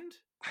around.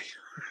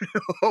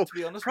 Oh, To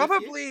be honest with you,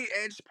 probably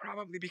it's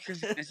probably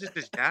because it's just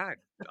his dad,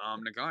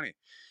 Nagani.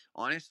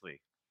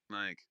 Honestly,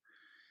 like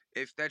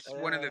if that's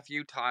one of uh, the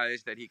few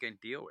ties that he can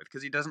deal with,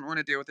 because he doesn't want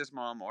to deal with his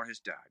mom or his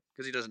dad,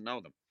 because he doesn't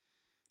know them,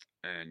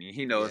 and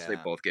he knows they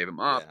yeah, both gave him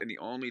up, yeah, and the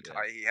only yeah,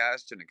 tie he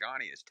has to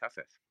Nagani is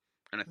Tefeth,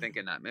 and I think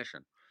in that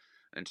mission,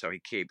 and so he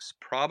keeps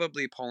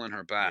probably pulling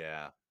her back.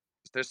 yeah,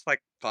 There's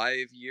like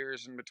 5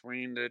 years in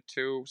between the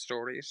two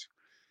stories,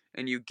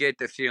 and you get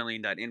the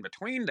feeling that in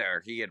between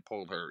there he had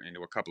pulled her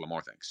into a couple of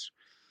more things.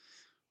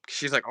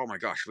 She's like, "Oh my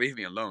gosh, leave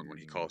me alone," when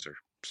he mm, calls her.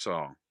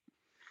 So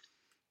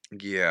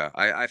yeah,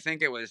 I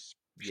think it was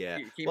yeah.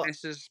 he Well,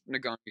 misses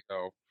Nagani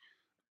though,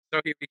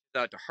 so he reaches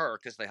out to her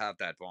because they have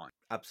that bond.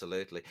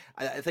 absolutely.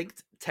 I think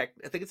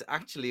it's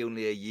actually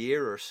only a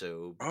year or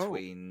so Oh,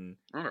 between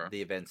okay.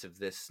 the events of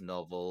this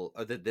novel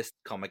or this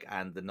comic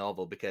and the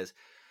novel, because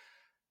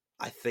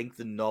I think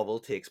the novel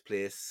takes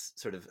place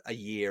sort of a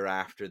year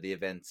after the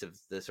events of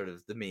the sort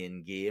of the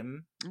main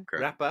game Okay.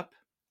 wrap up,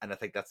 and I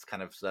think that's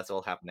kind of, so that's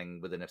all happening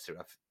within a sort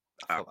of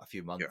Uh, a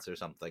few yeah. months or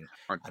something,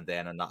 Aren't- and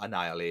then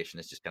Annihilation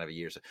is just kind of a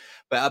year. So,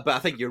 but I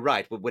think you're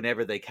right.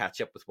 Whenever they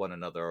catch up with one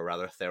another, or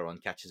rather Theron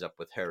catches up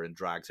with her and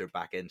drags her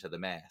back into the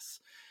mess,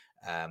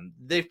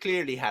 they've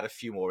clearly had a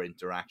few more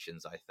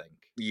interactions, I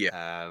think.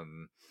 Yeah.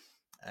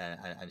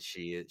 And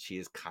she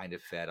is kind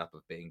of fed up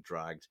of being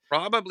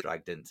Probably.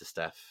 dragged into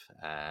stuff.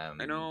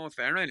 I know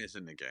Theron is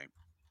in the game.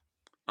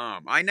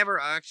 I never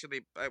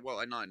actually, well,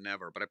 I not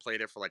never, but I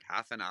played it for like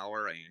half an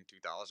hour in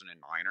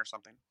 2009 or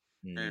something,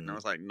 and I Mm,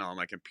 was like, no,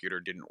 my computer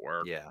didn't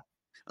work. yeah, I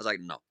was like,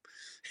 no,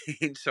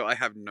 and so I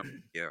have no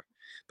idea.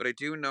 But I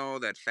do know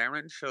that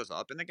Theron shows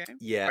up in the game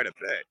yeah. quite a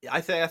bit,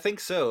 I think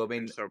so. I and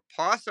mean, so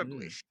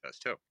possibly mm, she does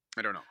too.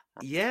 I don't know.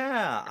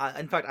 yeah.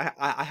 In fact,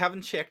 I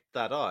haven't checked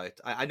that out.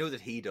 I know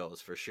that he does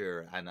for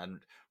sure,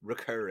 and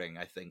recurring,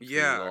 I think, through a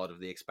Yeah. lot of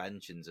the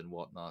expansions and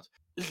whatnot.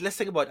 Let's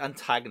think about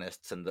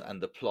antagonists and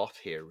the plot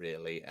here.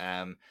 Really,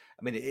 I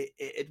mean,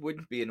 it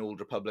wouldn't be an Old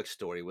Republic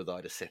story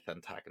without a Sith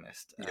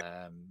antagonist.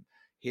 Yeah.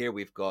 Here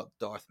we've got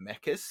Darth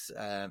Mekis,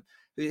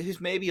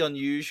 who's maybe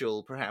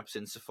unusual, perhaps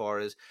insofar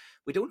as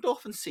we don't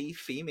often see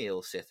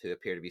female Sith who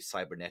appear to be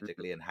Mhm.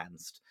 cybernetically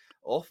enhanced.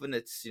 Often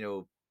it's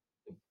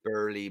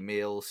burly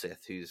male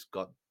Sith who's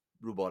got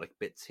robotic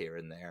bits here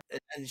and there.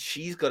 And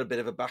she's got a bit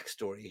of a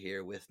backstory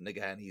here with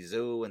Nagani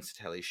Zo and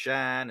Sateli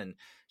Shan, and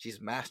she's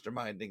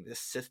masterminding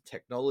this Sith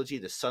technology,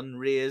 the Sun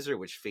Razor,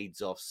 which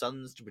feeds off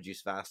suns to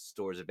produce vast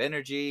stores of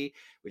energy,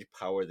 which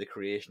power the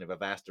creation of a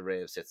vast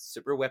array of Sith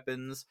super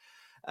weapons.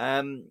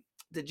 Um,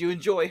 did you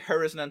enjoy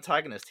her as an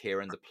antagonist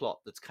here and the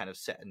plot that's kind of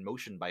set in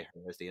motion by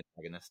her as the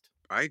antagonist?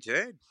 I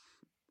did.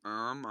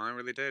 I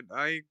really did.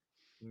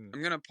 Mm.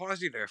 I'm gonna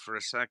pause you there for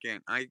a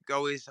second. I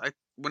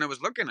when I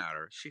was looking at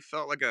her, she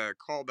felt like a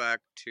callback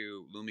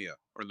to Lumia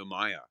or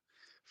Lumaya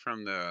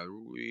from the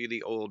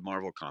really old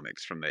Marvel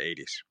comics from the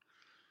 80s.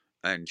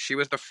 And she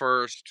was the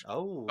first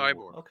Oh,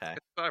 cyborg. okay.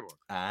 Cyborg.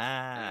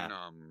 And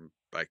Ah,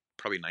 like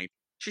probably 9.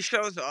 She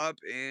shows up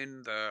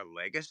in the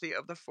Legacy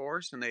of the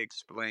Force and they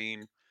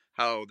explain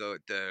how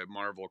the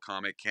Marvel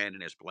comic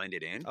canon is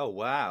blended in. oh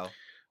wow.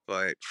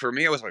 But for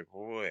me, I was like,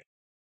 what?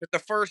 But the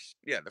first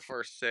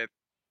Sith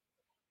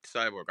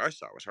cyborg I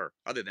saw was her,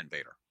 other than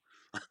Vader,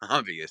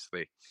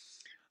 obviously.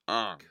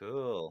 Um,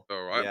 Cool.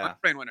 so my Yeah.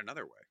 brain went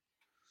another way.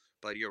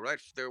 But you're right.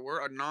 There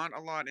were not a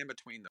lot in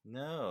between them.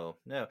 No,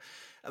 no.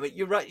 I mean,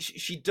 you're right.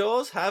 She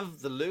does have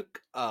the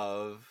look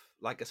of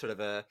like a sort of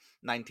a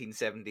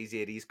 1970s,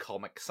 80s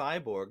comic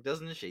cyborg,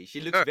 doesn't she?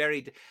 She looks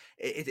very,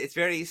 it's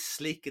very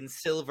sleek and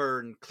silver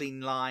and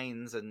clean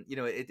lines, and you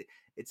know,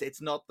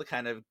 it's not the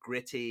kind of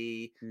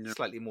gritty, No.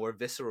 slightly more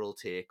visceral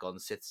take on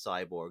Sith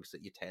cyborgs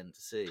that you tend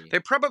to see. They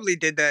probably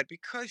did that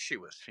because she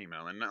was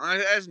female, and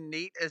as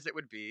neat as it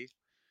would be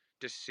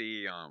to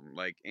see,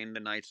 like in the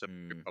Knights of the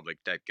Hmm. Republic,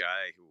 that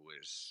guy who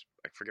was,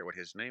 I forget what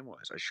his name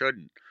was. I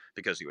shouldn't,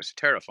 because he was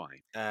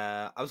terrifying.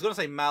 I was going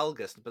to say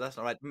Malgus, but that's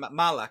not right.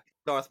 Malak,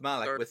 Darth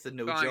Malak Darth with the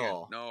no Sion,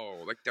 jaw.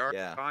 no, like Darth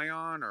Yeah.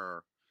 Sion,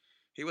 or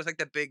he was like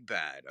the big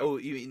bad of Oh,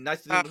 you mean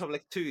Knights of the uh, Old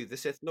Republic 2, the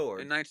Sith the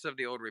Lord? Knights of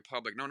the Old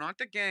Republic. No, not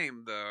the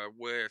game. The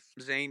with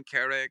Zane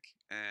Carrick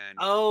and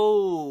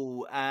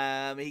Oh,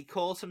 he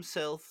calls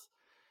himself.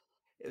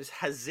 It was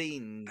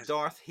Hazine,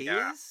 Darth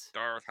yeah, Hayes.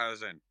 Darth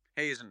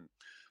Hazen.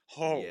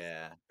 Oh,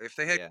 Yeah, if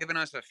they had yeah, given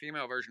us a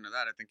female version of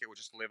that, I think it would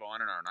just live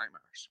on in our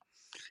nightmares.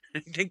 I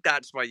think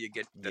that's why you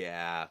get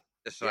yeah,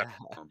 the cy-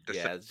 yeah, the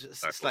yeah. It's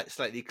just a cycles.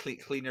 slightly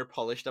cleaner,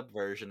 polished up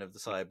version of the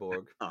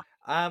cyborg. Huh.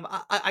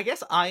 I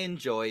guess I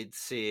enjoyed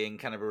seeing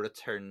kind of a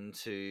return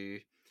to.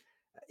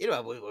 You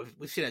know,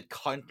 we've seen it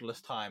countless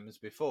times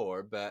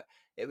before, but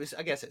it was.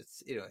 I guess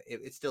it's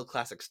it's still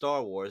classic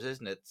Star Wars,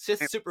 isn't it?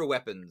 Sith super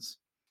weapons.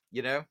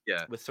 You know,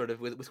 Yeah, with sort of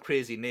with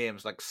crazy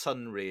names like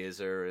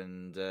Sunraiser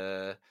and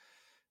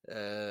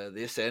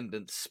the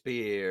Ascendant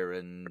Spear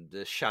and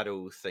the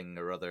Shadow thing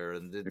or other,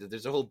 and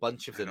there's a whole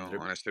bunch of I them that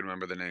don't are, honestly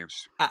remember the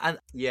names. and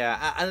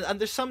yeah, and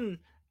there's some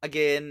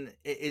again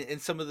in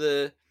some of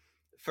the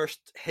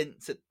first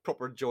hints at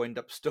proper joined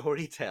up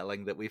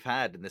storytelling that we've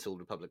had in this Old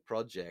Republic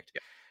project.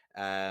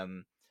 Yeah,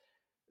 Um,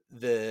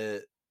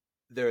 the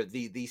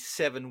these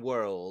seven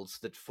worlds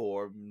that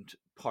formed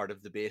part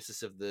of the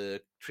basis of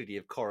the Treaty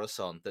of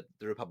Coruscant that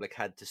the Republic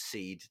had to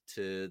cede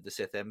to the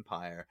Sith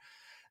Empire.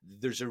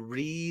 There's a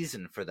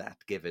reason for that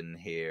given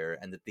here,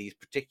 and that these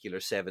particular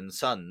seven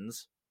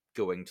sons,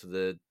 going to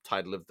the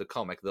title of the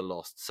comic, The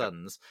Lost yeah.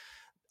 Sons,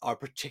 are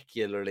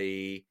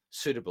particularly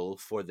suitable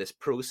for this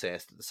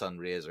process that the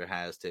Sunraiser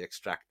has to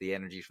extract the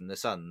energy from the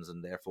suns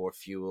and therefore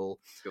fuel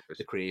It was-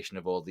 the creation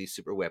of all these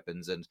super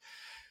weapons. And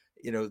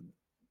you know,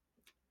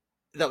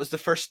 that was the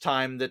first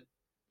time that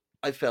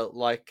I felt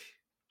like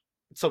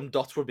some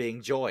dots were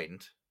being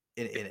joined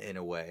in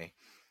a way,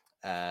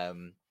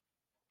 um,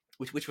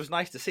 which was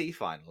nice to see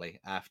finally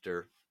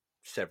after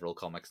several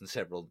comics and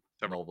several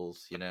several-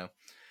 novels. You know,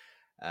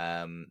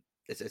 um,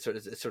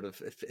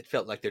 it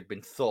felt like there'd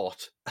been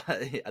thought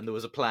and there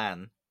was a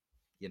plan.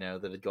 You know,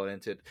 that had gone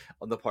into it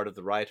on the part of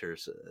the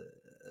writers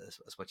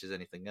as much as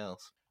anything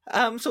else.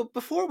 So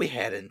before we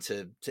head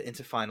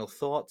into final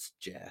thoughts,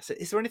 Jess,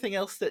 is there anything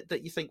else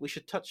that you think we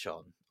should touch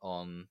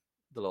on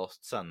the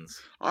Lost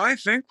Sons? I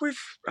think we've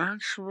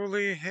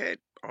actually hit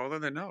all of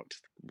the notes.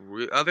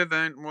 Other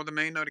than, well, the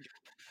main note again,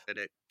 that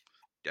it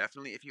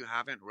definitely, if you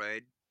haven't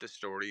read the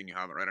story and you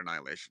haven't read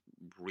Annihilation,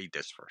 read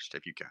this first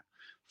if you can.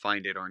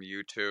 Find it on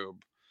YouTube,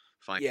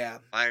 find Yeah, it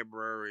in the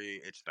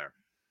library. It's there.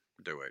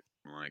 Do it.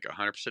 Like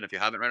 100%. If you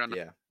haven't read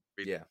Annihilation,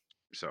 yeah, read. yeah,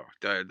 So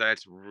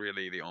that's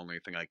really the only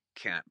thing I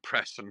can't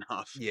press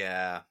enough.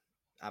 yeah.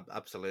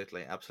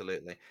 Absolutely,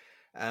 absolutely.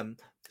 Um,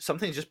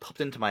 Something just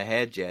popped into my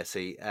head,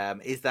 Jesse.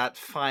 Is that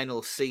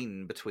final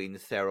scene between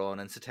Theron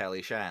and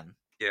Sateli Shan,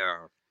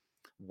 Yeah.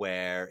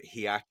 where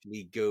he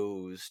actually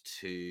goes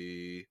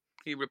to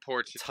He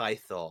reports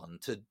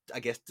Tython to, I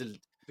guess, to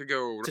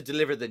go. to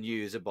deliver the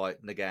news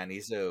about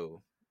Nagani Zoe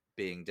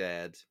being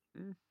dead.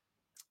 Mm,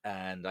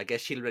 And I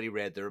guess she'd already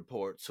read the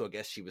report, so I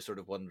guess she was sort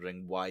of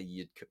wondering why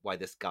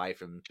this guy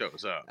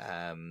shows up.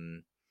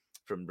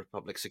 from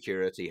Republic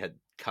Security had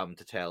come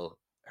to tell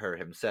her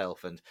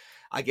himself, and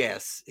I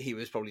guess he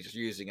was probably just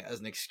using it as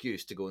an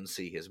excuse to go and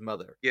see his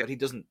mother. Yeah. But he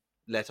doesn't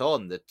let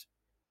on that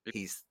it-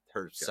 he's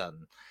her Yeah.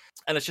 son,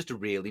 and it's just a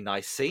really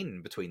nice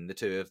scene between the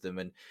two of them,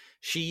 and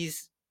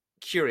she's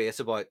curious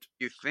about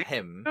You think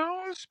him, he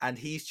knows? and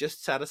he's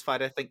just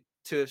satisfied, I think,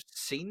 to have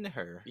seen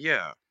her.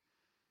 Yeah.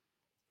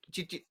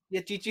 Do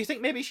you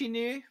think maybe she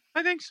knew?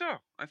 I think so.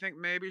 I think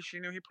maybe she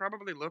knew he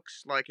probably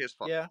looks like his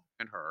father Yeah.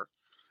 and her,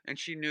 and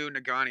she knew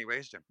Nagani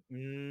raised him.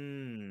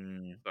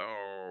 Mm,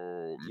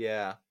 So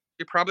yeah.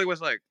 she probably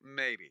was like,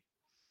 maybe.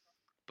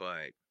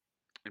 But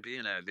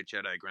being the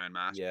Jedi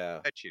Grandmaster, Yeah.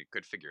 I bet she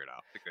could figure it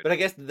out. Because, But I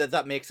guess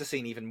that makes the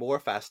scene even more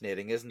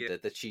fascinating, isn't yeah,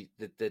 it?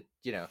 That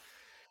you know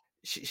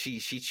she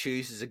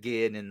chooses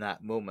again in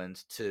that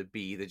moment to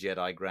be the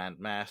Jedi Grand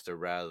Master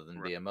rather than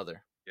right, be a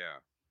mother. yeah.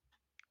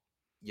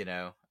 You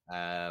know,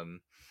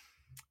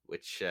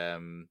 which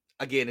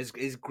again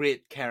is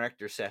great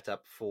character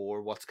setup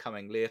for what's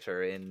coming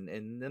later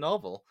in the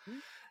novel.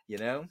 Mm. You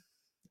know,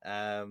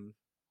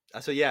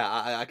 so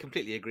yeah, I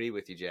completely agree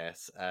with you,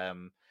 Jess.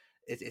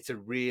 It's a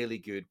really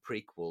good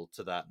prequel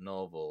to that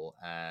novel,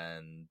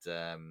 and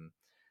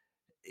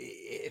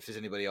if there's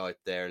anybody out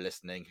there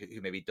listening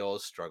who maybe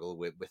does struggle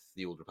with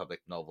the Old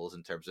Republic novels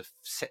in terms of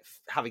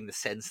having the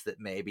sense that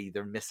maybe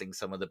they're missing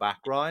some of the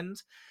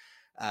background,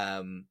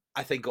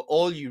 I think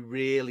all you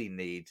really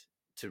need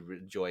to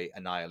enjoy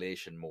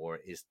Annihilation more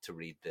is to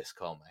read this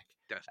comic.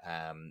 Yes.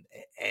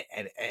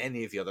 And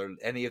any of the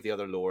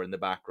other lore in the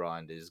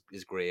background is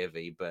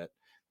gravy, but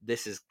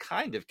this is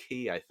kind of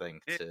key, I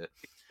think,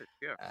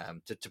 Yeah.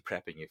 to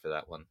prepping you for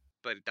that one.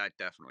 But that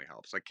definitely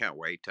helps. I can't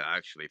wait to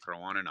actually throw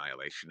on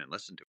Annihilation and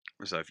listen to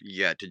it. So I've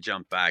yet to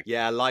jump back,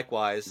 Yeah,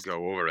 likewise.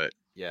 go over it.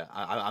 Yeah,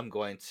 I'm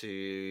going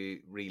to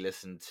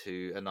re-listen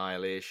to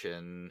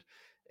Annihilation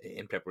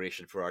in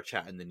preparation for our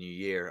chat in the new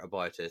year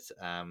about it.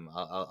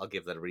 I'll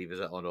give that a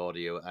revisit on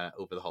audio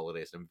over the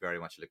holidays. I'm very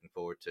much looking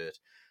forward to it,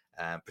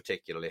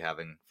 particularly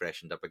having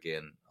freshened up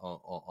again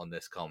on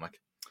this comic.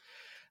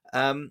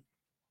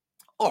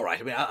 All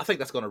right, I mean, I think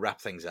that's going to wrap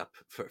things up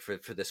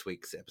for this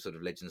week's episode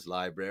of Legends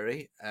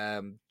Library.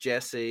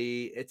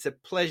 Jesse, it's a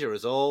pleasure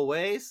as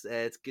always.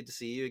 It's good to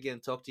see you again,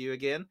 talk to you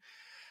again.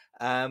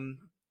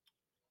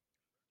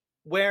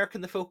 Where can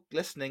the folk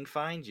listening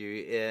find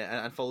you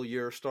and follow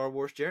your Star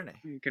Wars journey?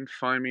 You can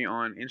find me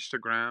on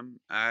Instagram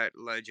at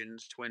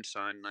Legends Twin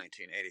Sun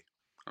 1980.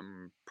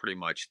 I'm pretty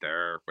much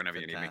there whenever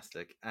you need me.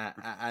 Fantastic.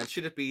 And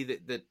should it be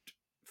that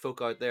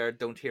folk out there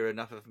don't hear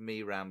enough of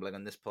me rambling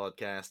on this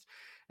podcast,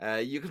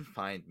 you can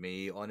find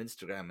me on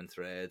Instagram and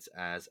Threads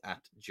as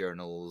at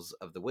Journals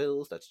of the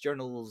Whills. That's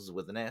Journals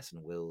with an S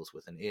and Whills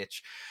with an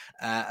H.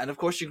 And of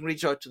course, you can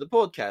reach out to the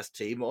podcast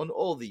team on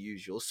all the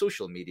usual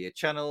social media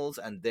channels,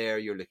 and there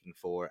you're looking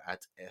for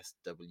at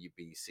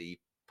SWBC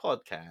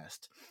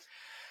Podcast.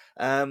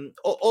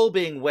 All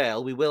being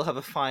well, we will have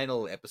a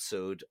final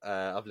episode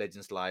of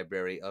Legends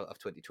Library of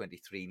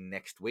 2023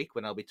 next week,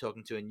 when I'll be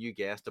talking to a new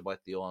guest about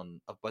the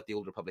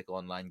Old Republic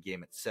online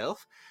game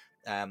itself.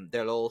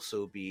 There'll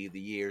also be the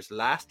year's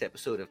last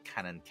episode of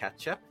Canon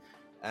Catch Up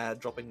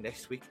dropping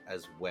next week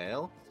as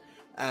well.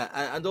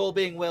 And all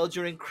being well,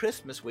 during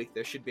Christmas week,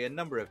 there should be a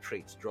number of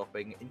treats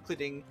dropping,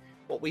 including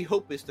what we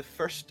hope is the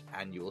first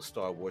annual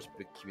Star Wars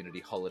Book Community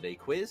Holiday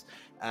Quiz,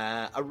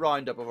 a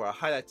roundup of our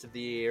highlights of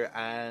the year,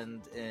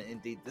 and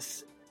indeed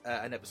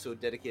an episode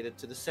dedicated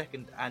to the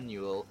second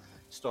annual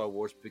Star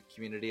Wars Book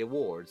Community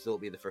Awards. It'll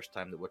be the first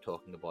time that we're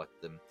talking about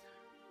them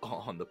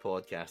on the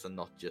podcast and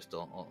not just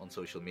on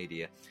social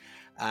media.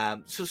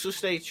 So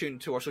stay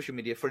tuned to our social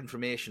media for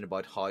information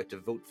about how to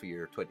vote for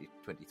your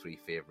 2023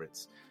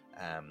 favourites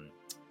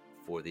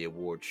for the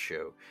awards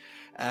show.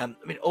 I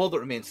mean, all that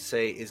remains to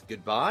say is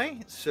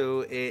goodbye.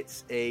 So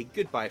it's a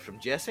goodbye from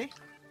Jesse.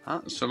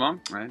 So long,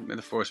 right? May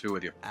the Force be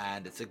with you.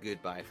 And it's a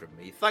goodbye from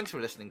me. Thanks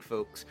for listening,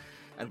 folks.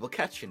 And we'll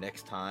catch you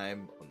next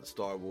time on the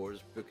Star Wars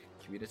Book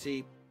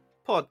Community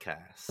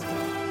Podcast.